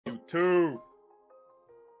YouTube.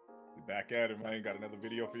 We back at it, man. Got another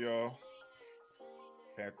video for y'all.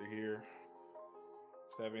 Panther here.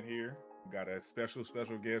 7 here. We got a special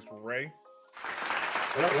guest, Ray.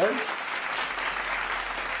 What up, Ray?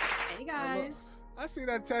 Hey guys. I see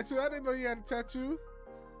that tattoo. I didn't know you had a tattoo.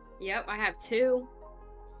 Yep, I have 2.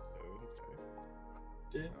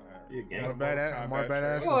 More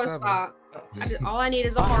badass. Oh, stop. All I need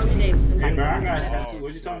is a Harley Davidson. Hey, bro, I got a tattoo.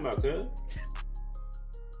 What you talking about, cuz?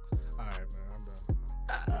 Alright, man, I'm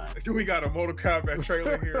done. We got a Mortal Kombat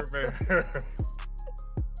trailer here, man.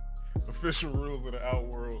 Official rules of the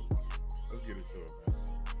Outworld. Let's get into it, man.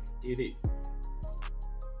 Get it.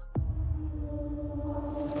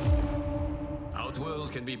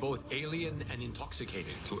 Outworld can be both alien and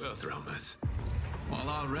intoxicating to Earthrealmers. While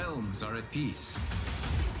our realms are at peace,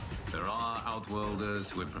 there are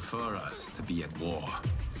Outworlders who would prefer us to be at war.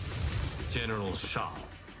 General Shao,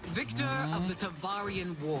 victor of the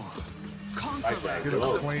Tavarian War, conqueror Get of it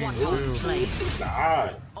the clean, Quantum too. Plains.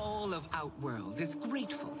 Nice. All of Outworld is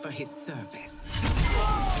grateful for his service.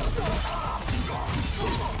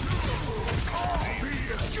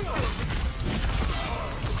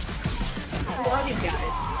 Who are these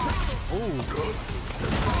guys?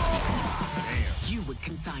 You would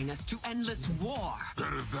consign us to endless war.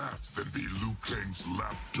 Better that than be Liu Kang's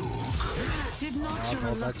lapdog. Did not your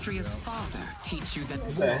illustrious father teach you that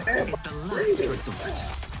war is the last resort?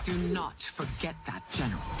 Do not forget that,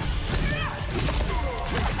 General.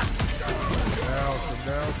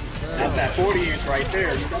 That's that 40-inch right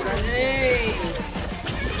there. You know that? Hey.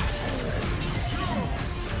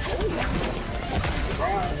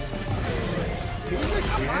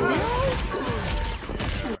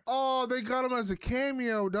 Oh, they got him as a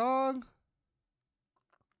cameo, dog.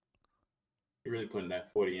 You're really putting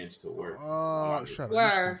that 40-inch to work. Oh, shut up.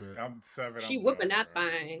 Where? You stupid. I'm 7. She I'm whipping 7, that bro.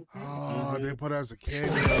 thing. Oh, they put it as a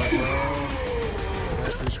cameo, bro.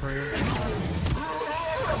 That's screen.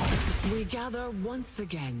 We gather once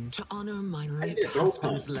again to honor my late dope,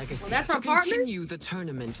 husband's huh? legacy. Well, that's to our partner? continue the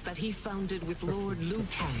tournament that he founded with Lord Liu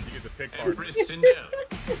Kang. You get the pick part. Empress Sindel.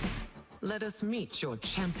 Let us meet your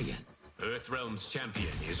champion. Earthrealm's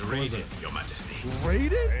champion is Raiden, Your Majesty.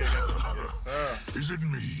 Rated? Yes, sir. Is it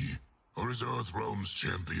me? Or is Earthrealm's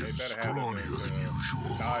champion They better have scrawnier it, than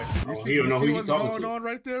usual? Nice. You Oh, see, he don't know who you what's talking going to. on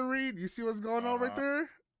right there, Reed? You see what's going on right there?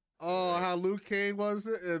 Oh, how Liu Kang was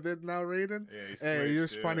it, and then now Raiden? Yeah, he Hey, you're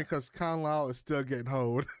switched, funny yeah. because Kang Lao is still getting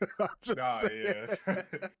hoed. I'm just saying. Yeah.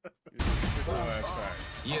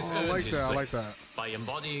 He has Oh, I earned like his that, I like place that. by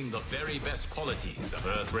embodying the very best qualities of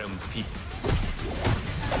Earthrealm's people.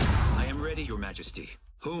 I am ready, Your Majesty.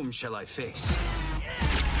 Whom shall I face?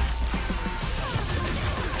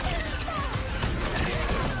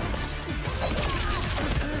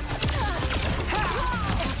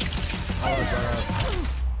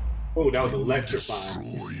 Oh, that was electrifying.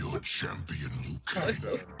 Destroy your champion, Liu Kang.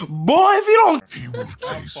 Boy, if you don't... He will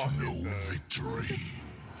taste no victory.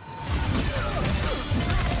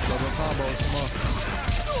 Double combos, come on.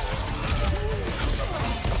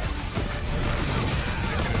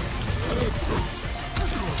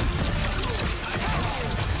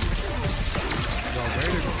 Yo,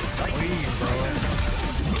 Raiden is clean, bro.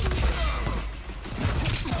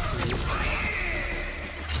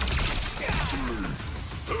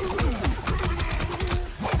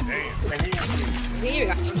 He even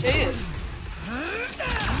got your chance.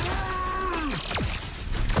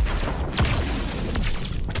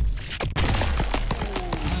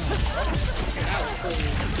 That was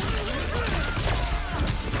clean.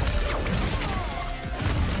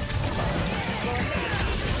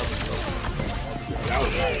 That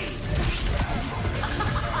was nice.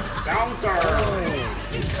 Bouncer.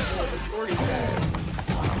 Shorty guy.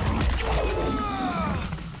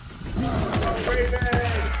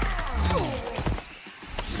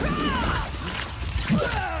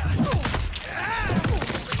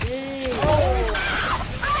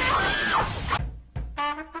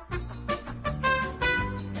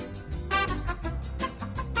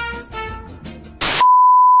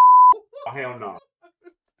 Oh, hell no.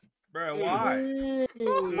 Bro, why?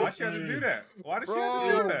 Why she have to do that? Why did she have to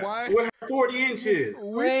do Bro, that? why? With her 40 inches.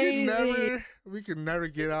 We can never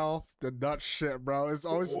get off the nut shit, bro. It's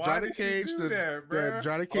always Why Johnny did she Cage, do that, bro?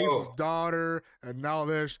 Johnny Cage's Oh. daughter, and now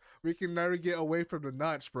this. We can never get away from the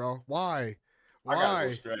nuts, bro. Why? I gotta Why?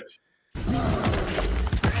 go stretch. Look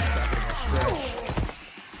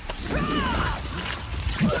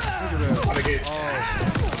at this. Gotta get- Oh,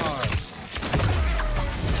 God.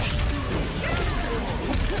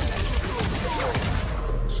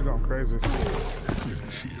 She going crazy.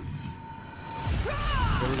 Finish him.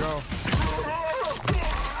 There we go.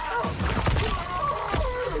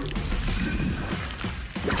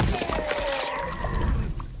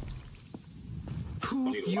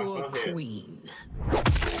 your queen.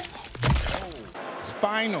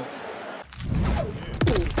 Spinal.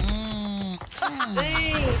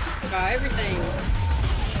 Hey, got everything.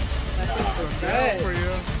 That's For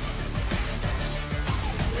you.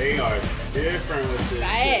 They are different with this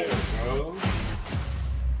Bad. shit, bro.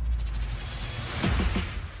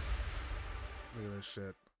 Look at this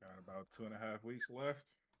shit. Got about 2.5 weeks left.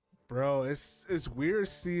 Bro, it's weird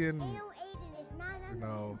seeing, you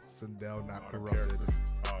know, Sindel not Oh, the corrupted. character.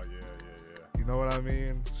 Oh yeah. You know what I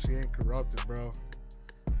mean? She ain't corrupted, bro.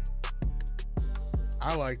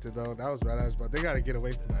 I liked it though. That was badass, but they gotta get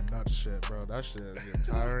away from that nut shit, bro. That shit is getting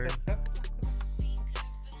tiring.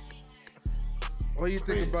 What do you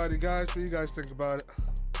think about it, guys? What do you guys think about it?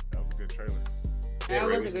 That was a good trailer. That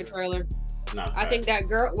was a good trailer. Not I bad. think that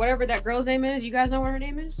girl, whatever that girl's name is, you guys know what her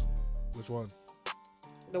name is? Which one?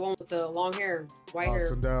 The one with the long hair, white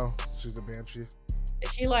hair. Sindel. She's a banshee.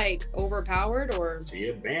 Is she like overpowered or? She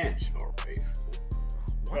a bench, alright.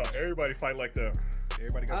 Well, everybody fight like that.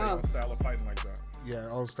 Everybody got their own style of fighting like that. Yeah,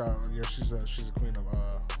 old style. Yeah, she's a queen of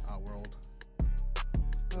Outworld.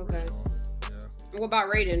 Okay. Original. Yeah. What about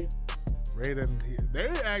Raiden?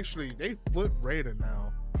 Raiden, they flipped Raiden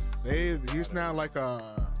now. He's not like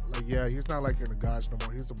he's not like in the gods no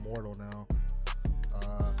more. He's immortal now.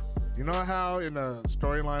 You know how in the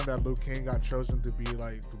storyline that Liu Kang got chosen to be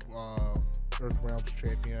like Earthrealm's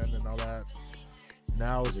champion and all that.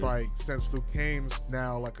 Now it's like since Liu Kang's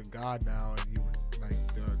now like a god now, and he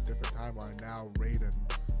like the different timeline now. Raiden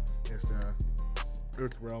is the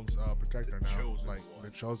Earthrealm's protector The now, chosen like one. the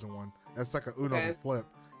chosen one. That's like a Uno Okay. flip.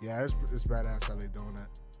 Yeah, it's badass how they doing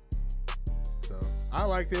it. So I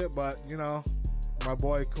like it, but you know, my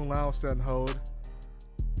boy Kung Lao still in hold.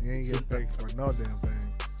 He ain't getting picked for no damn thing.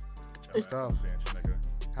 It's tough. Bench, nigga.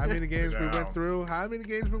 How many games we down. went through? How many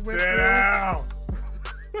games we went Sit through? down.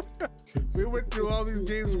 We went through all these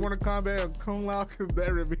games of Mortal Kombat, and Kung Lao could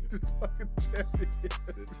never be the fucking champion.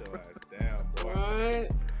 Sit your ass down, boy.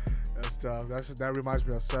 What? That's tough. That reminds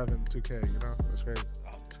me of 2K. You know, that's crazy.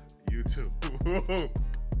 You too.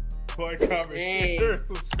 Like, comment, Hey. share,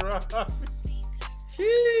 subscribe.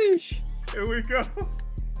 Sheesh. Here we go.